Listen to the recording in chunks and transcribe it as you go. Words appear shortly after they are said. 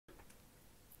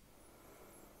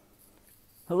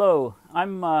Hello,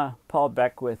 I'm Paul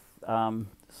Beckwith.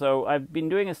 So I've been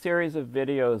doing a series of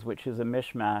videos which is a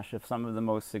mishmash of some of the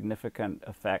most significant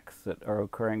effects that are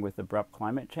occurring with abrupt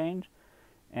climate change.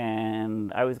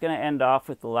 And I was going to end off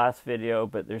with the last video,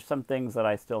 but there's some things that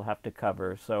I still have to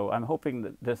cover. So I'm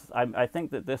hoping that I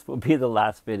think that this will be the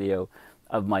last video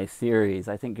of my series.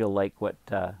 I think you'll like what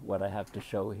I have to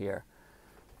show here.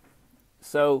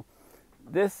 So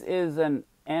this is an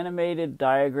animated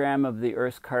diagram of the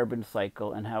Earth's carbon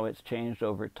cycle and how it's changed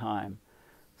over time.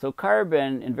 So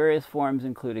carbon in various forms,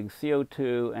 including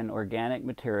CO2 and organic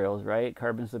materials, right?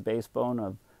 Carbon's the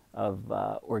backbone of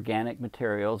organic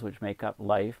materials which make up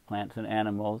life, plants and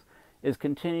animals, is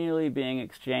continually being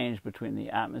exchanged between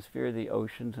the atmosphere, the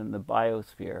oceans, and the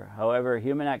biosphere. However,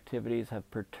 human activities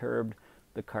have perturbed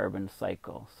the carbon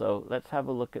cycle. So let's have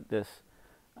a look at this.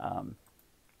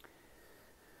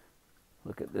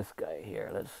 Look at this guy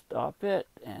here. Let's stop it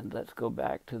and let's go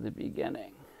back to the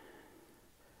beginning.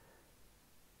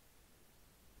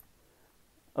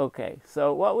 Okay,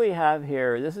 so what we have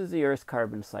here, this is the Earth's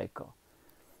carbon cycle.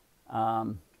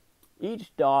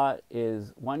 Each dot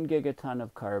is 1 gigaton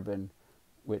of carbon,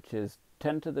 which is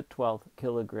 10 to the 12th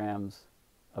kilograms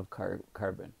of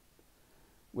carbon,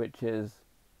 which is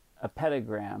a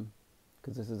petagram,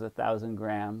 because this is 1,000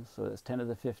 grams, so that's 10 to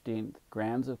the 15th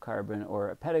grams of carbon, or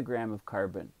a petagram of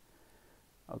carbon.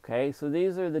 Okay, so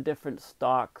these are the different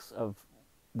stocks of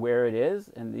where it is,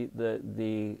 and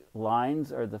the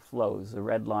lines are the flows. The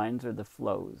red lines are the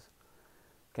flows.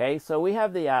 Okay, so we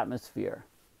have the atmosphere.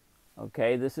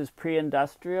 Okay, this is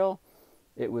pre-industrial.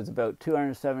 It was about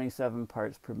 277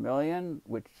 parts per million,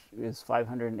 which is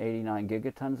 589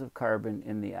 gigatons of carbon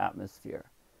in the atmosphere.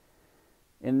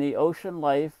 In the ocean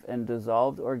life and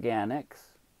dissolved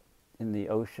organics in the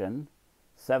ocean,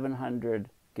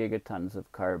 700 gigatons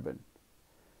of carbon.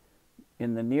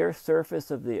 In the near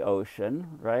surface of the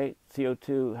ocean, right,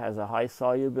 CO2 has a high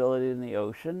solubility in the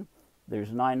ocean.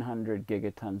 There's 900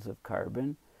 gigatons of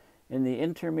carbon. In the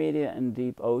intermediate and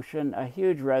deep ocean, a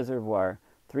huge reservoir,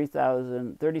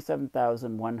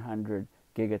 37,100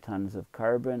 gigatons of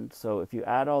carbon. So if you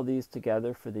add all these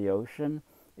together for the ocean,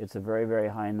 it's a very, very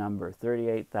high number,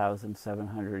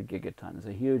 38,700 gigatons,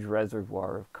 a huge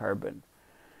reservoir of carbon.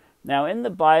 Now in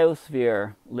the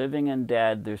biosphere, living and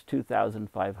dead, there's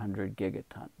 2,500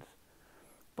 gigatons.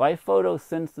 By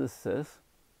photosynthesis,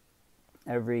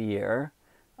 every year,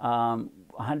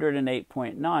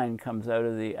 108.9 comes out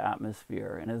of the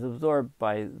atmosphere and is absorbed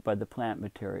by the plant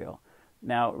material.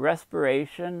 Now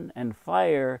respiration and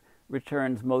fire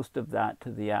returns most of that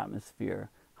to the atmosphere,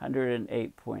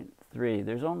 108.3.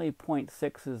 There's only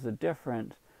 0.6 is the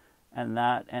difference, and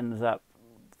that ends up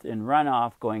in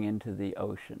runoff going into the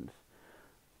oceans.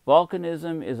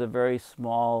 Volcanism is a very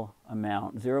small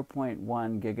amount,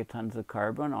 0.1 gigatons of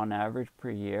carbon on average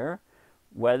per year.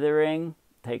 Weathering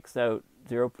takes out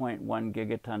 0.1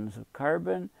 gigatons of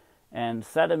carbon, and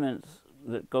sediments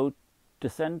that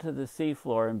descend to the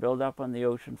seafloor and build up on the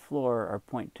ocean floor are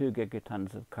 0.2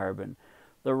 gigatons of carbon.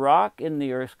 The rock in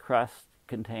the Earth's crust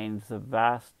contains the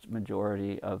vast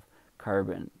majority of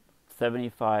carbon,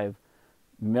 75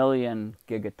 million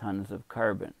gigatons of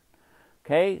carbon.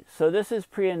 Okay, so this is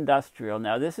pre-industrial.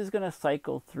 Now this is going to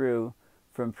cycle through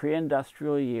from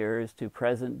pre-industrial years to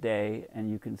present day, and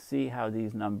you can see how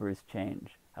these numbers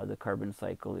change, how the carbon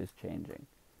cycle is changing.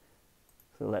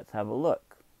 So let's have a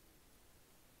look.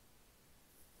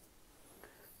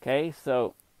 Okay,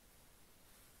 so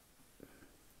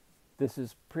this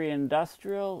is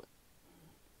pre-industrial,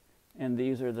 and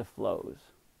these are the flows.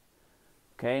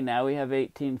 Okay, now we have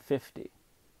 1850.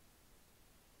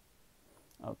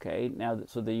 Okay, now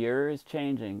so the year is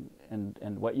changing,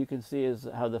 and what you can see is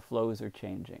how the flows are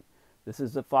changing. This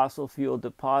is the fossil fuel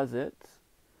deposits.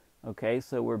 Okay,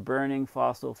 so we're burning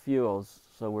fossil fuels.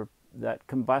 So that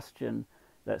combustion,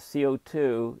 that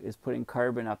CO2 is putting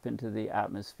carbon up into the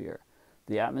atmosphere.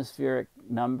 The atmospheric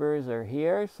numbers are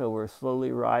here, so we're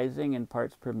slowly rising in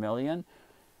parts per million.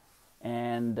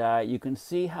 And you can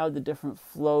see how the different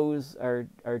flows are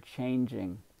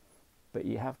changing. But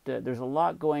you have to, there's a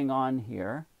lot going on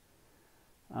here.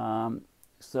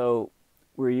 So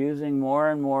we're using more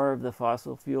and more of the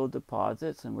fossil fuel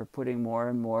deposits, and we're putting more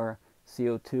and more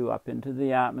CO2 up into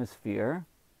the atmosphere.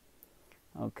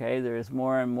 Okay, there's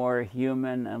more and more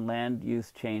human and land use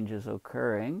changes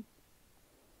occurring.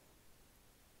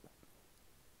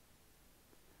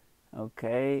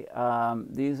 Okay,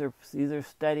 these are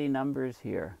steady numbers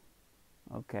here.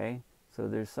 Okay, so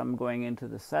there's some going into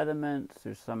the sediments.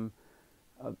 There's some.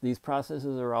 These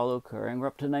processes are all occurring. We're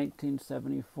up to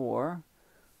 1974.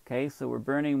 Okay, so we're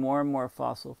burning more and more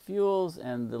fossil fuels,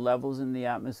 and the levels in the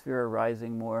atmosphere are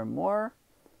rising more and more.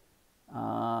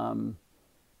 And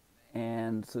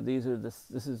so these are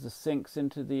this is the sinks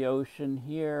into the ocean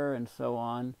here, and so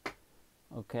on.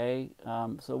 Okay,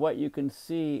 so what you can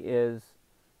see is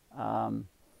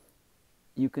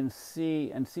you can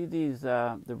see these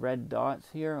the red dots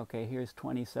here. Okay, here's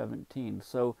 2017.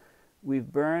 So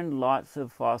we've burned lots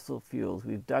of fossil fuels.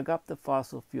 We've dug up the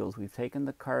fossil fuels. We've taken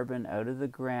the carbon out of the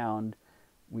ground.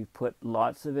 We've put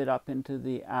lots of it up into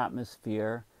the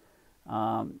atmosphere.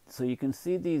 So you can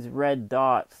see these red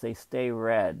dots, they stay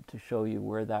red to show you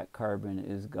where that carbon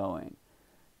is going.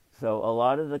 So a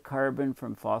lot of the carbon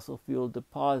from fossil fuel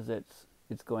deposits,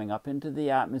 it's going up into the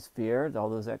atmosphere, all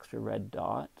those extra red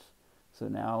dots. So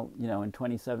now, you know, in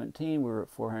 2017, we were at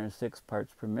 406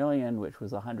 parts per million, which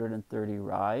was 130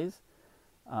 rise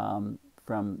from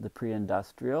the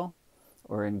pre-industrial,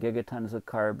 or in gigatons of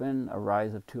carbon, a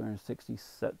rise of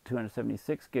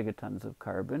 276 gigatons of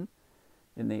carbon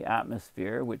in the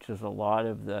atmosphere, which is a lot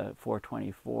of the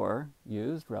 424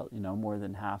 used, you know, more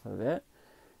than half of it.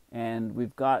 And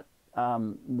we've got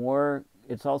more,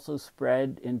 it's also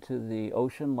spread into the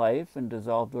ocean life and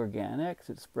dissolved organics.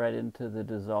 It's spread into the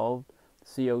dissolved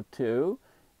CO2,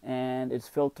 and it's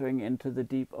filtering into the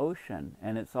deep ocean,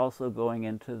 and it's also going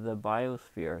into the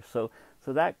biosphere. So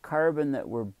that carbon that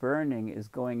we're burning is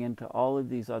going into all of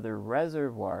these other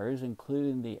reservoirs,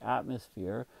 including the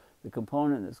atmosphere. The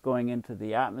component that's going into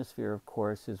the atmosphere, of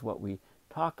course, is what we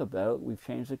talk about. We've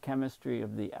changed the chemistry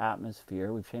of the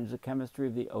atmosphere. We've changed the chemistry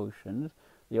of the oceans.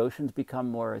 The oceans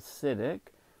become more acidic.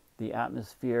 The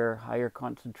atmosphere, higher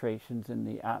concentrations in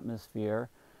the atmosphere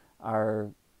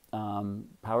are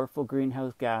powerful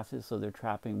greenhouse gases, so they're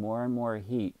trapping more and more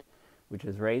heat, which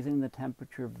is raising the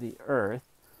temperature of the Earth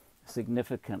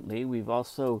significantly. We've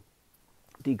also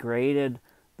degraded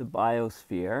the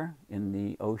biosphere in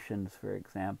the oceans, for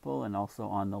example, and also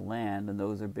on the land, and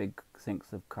those are big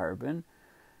sinks of carbon.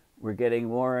 We're getting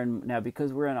more, and now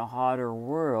because we're in a hotter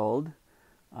world,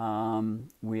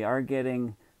 we are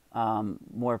getting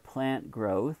more plant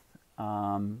growth,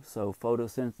 so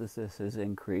photosynthesis has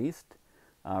increased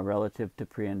relative to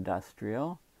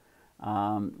pre-industrial.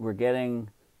 We're getting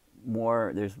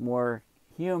more, there's more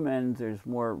humans, there's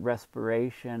more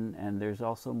respiration, and there's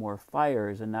also more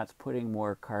fires, and that's putting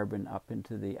more carbon up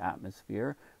into the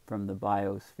atmosphere from the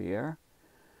biosphere.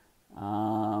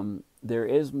 There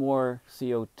is more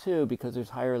CO2 because there's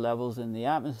higher levels in the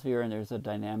atmosphere and there's a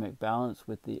dynamic balance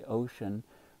with the ocean.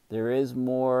 There is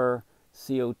more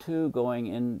CO2 going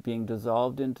in, being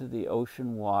dissolved into the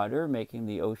ocean water, making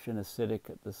the ocean acidic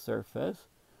at the surface.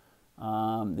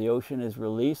 The ocean is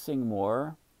releasing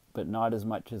more, but not as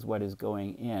much as what is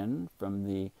going in from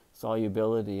the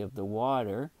solubility of the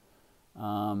water.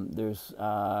 There's,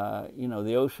 you know,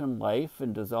 the ocean life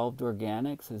and dissolved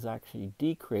organics has actually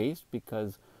decreased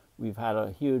because we've had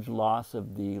a huge loss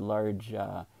of the large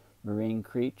marine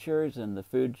creatures, and the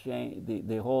food chain,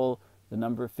 the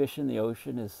number of fish in the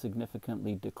ocean is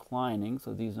significantly declining,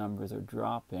 so these numbers are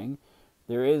dropping.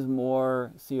 There is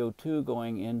more CO2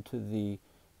 going into the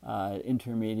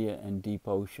intermediate and deep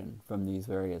ocean from these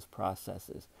various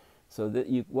processes. So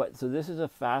this is a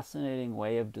fascinating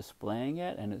way of displaying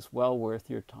it, and it's well worth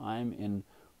your time in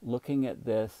looking at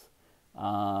this, you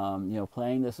know,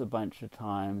 playing this a bunch of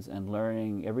times and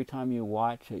learning. Every time you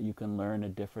watch it, you can learn a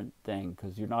different thing,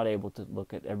 because you're not able to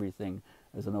look at everything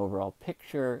as an overall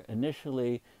picture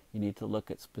initially. You need to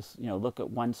look at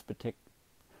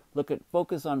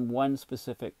focus on one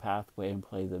specific pathway and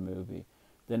play the movie.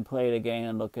 Then play it again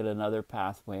and look at another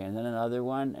pathway, and then another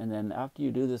one, and then after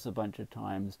you do this a bunch of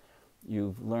times,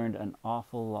 you've learned an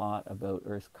awful lot about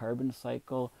Earth's carbon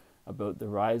cycle, about the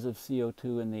rise of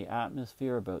CO2 in the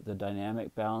atmosphere, about the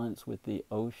dynamic balance with the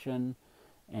ocean,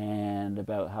 and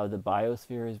about how the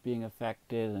biosphere is being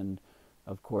affected. And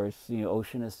of course, you know,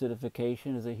 ocean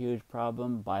acidification is a huge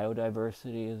problem,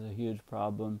 biodiversity is a huge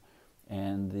problem,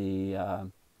 and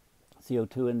the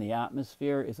CO2 in the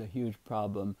atmosphere is a huge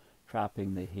problem,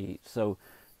 trapping the heat. So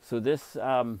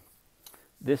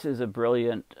this is a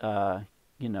brilliant,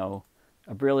 you know,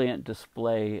 a brilliant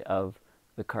display of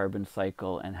the carbon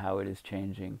cycle and how it is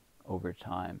changing over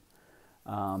time.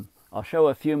 I'll show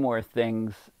a few more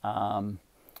things.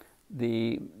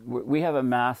 We have a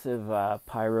massive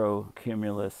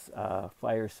pyrocumulus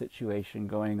fire situation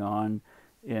going on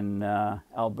in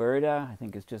Alberta. I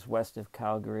think it's just west of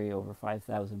Calgary. Over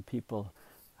 5,000 people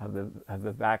have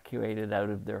evacuated out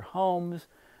of their homes.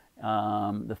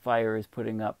 The fire is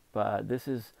putting up, this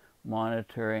is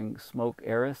monitoring smoke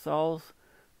aerosols.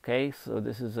 Okay, so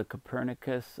this is a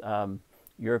Copernicus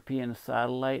European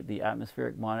satellite, the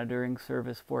Atmospheric Monitoring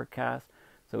Service forecast.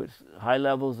 So it's high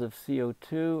levels of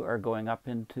CO2 are going up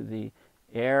into the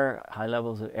air, high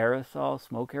levels of aerosol,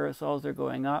 smoke aerosols are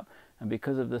going up, and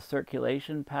because of the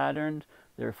circulation patterns,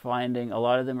 they're finding, a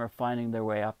lot of them are finding their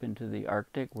way up into the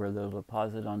Arctic, where they'll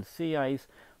deposit on sea ice,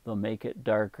 they'll make it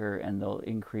darker, and they'll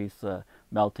increase the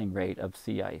melting rate of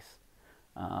sea ice.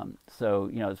 So,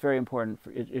 you know, it's very important.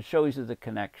 It shows you the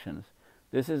connections.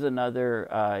 This is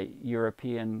another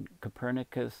European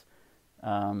Copernicus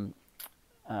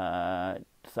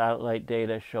satellite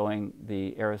data showing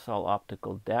the aerosol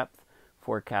optical depth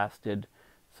forecasted.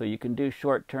 So you can do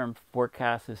short-term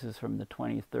forecasts. This is from the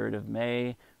 23rd of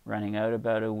May, running out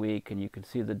about a week, and you can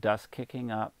see the dust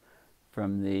kicking up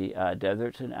from the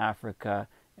deserts in Africa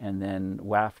and then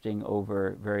wafting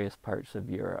over various parts of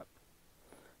Europe.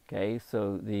 Okay,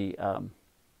 so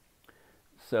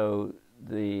so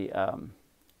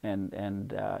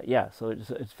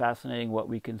it's fascinating what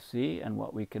we can see and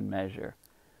what we can measure.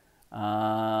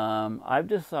 I've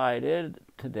decided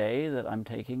today that I'm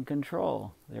taking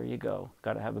control. There you go.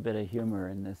 Got to have a bit of humor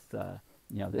in this,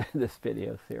 you know, this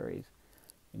video series.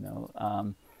 You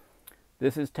know,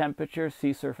 this is temperature.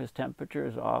 Sea surface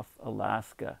temperatures off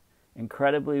Alaska.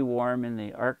 Incredibly warm in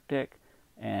the Arctic,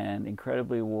 and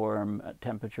incredibly warm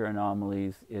temperature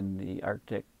anomalies in the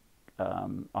Arctic,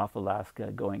 off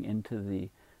Alaska, going into the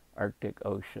Arctic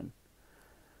Ocean.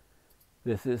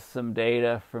 This is some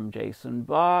data from Jason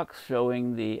Box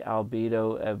showing the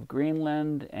albedo of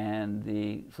Greenland, and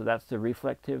so that's the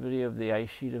reflectivity of the ice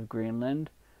sheet of Greenland.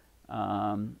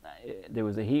 There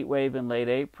was a heat wave in late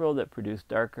April that produced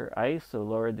darker ice, so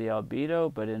lowered the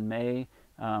albedo, but in May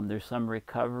there's some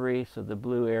recovery, so the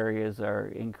blue areas are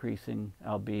increasing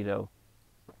albedo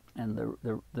and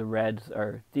the reds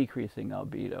are decreasing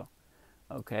albedo,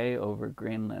 okay, over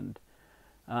Greenland.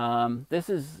 This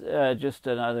is just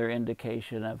another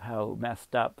indication of how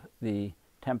messed up the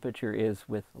temperature is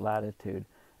with latitude.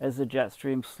 As the jet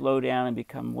streams slow down and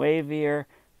become wavier,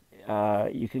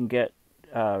 you can get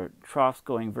troughs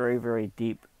going very, very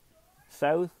deep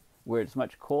south, where it's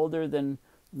much colder than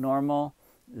normal.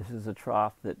 This is a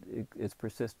trough that is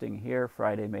persisting here,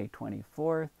 Friday, May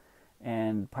 24th.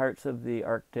 And parts of the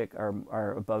Arctic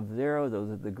are above zero.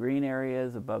 Those are the green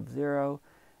areas above zero.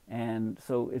 And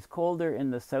so it's colder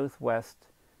in the southwest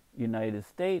United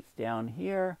States down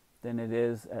here than it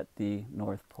is at the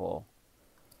North Pole.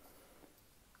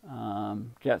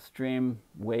 Jet stream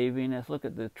waviness. Look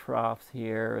at the troughs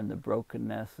here and the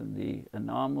brokenness and the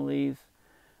anomalies.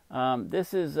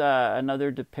 This is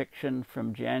another depiction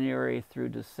from January through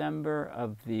December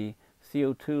of the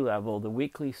CO2 level, the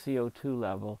weekly CO2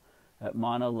 level at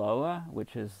Mauna Loa,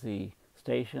 which is the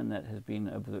station that has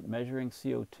been measuring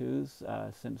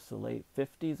CO2s since the late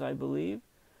 50s, I believe.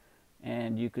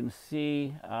 And you can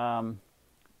see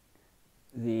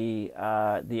the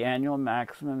annual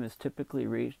maximum is typically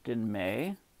reached in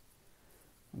May.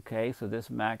 Okay, so this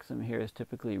maximum here is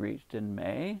typically reached in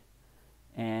May.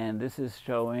 And this is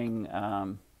showing,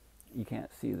 you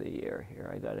can't see the year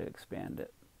here, I got to expand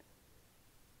it.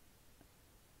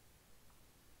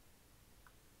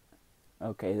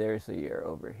 Okay, there's the year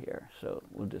over here, so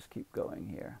we'll just keep going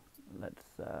here. Let's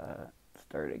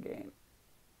start again.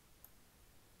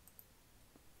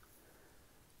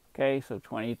 Okay, so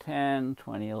 2010,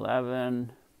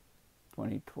 2011,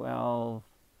 2012,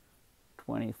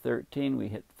 2013, we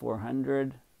hit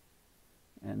 400,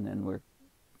 and then we're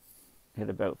hit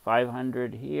about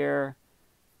 500 here,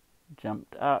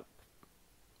 jumped up.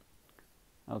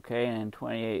 Okay, and in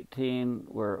 2018,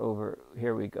 we're over,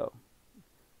 here we go.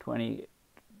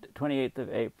 28th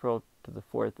of April to the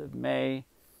 4th of May,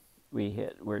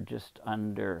 we're just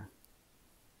under,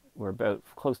 we're about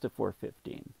close to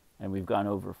 415, and we've gone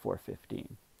over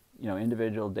 415. You know,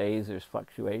 individual days there's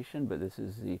fluctuation, but this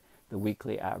is the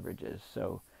weekly averages.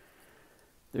 So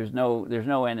there's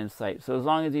no end in sight. So as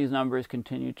long as these numbers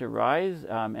continue to rise,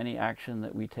 any action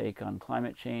that we take on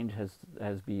climate change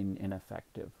has been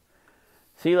ineffective.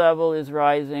 Sea level is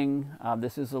rising.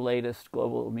 This is the latest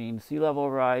global mean sea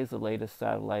level rise, the latest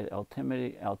satellite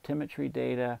altimetry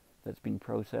data that's been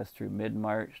processed through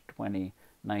mid-March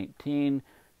 2019.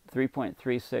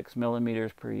 3.36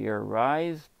 millimeters per year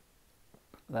rise.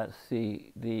 Let's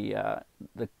see the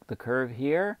curve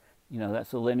here. You know,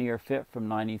 that's a linear fit from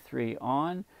 93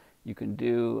 on. You can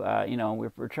do, you know,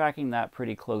 we're tracking that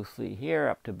pretty closely here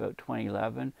up to about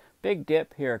 2011. Big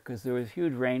dip here because there was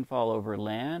huge rainfall over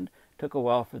land. Took a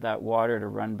while for that water to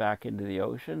run back into the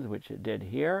oceans, which it did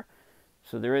here.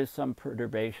 So there is some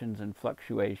perturbations and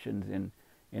fluctuations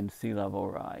in sea level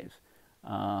rise.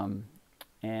 Yeah,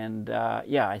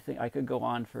 I think I could go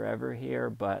on forever here,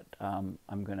 but I'm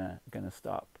gonna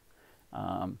stop.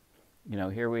 You know,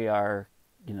 here we are,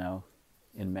 you know,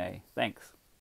 in May. Thanks.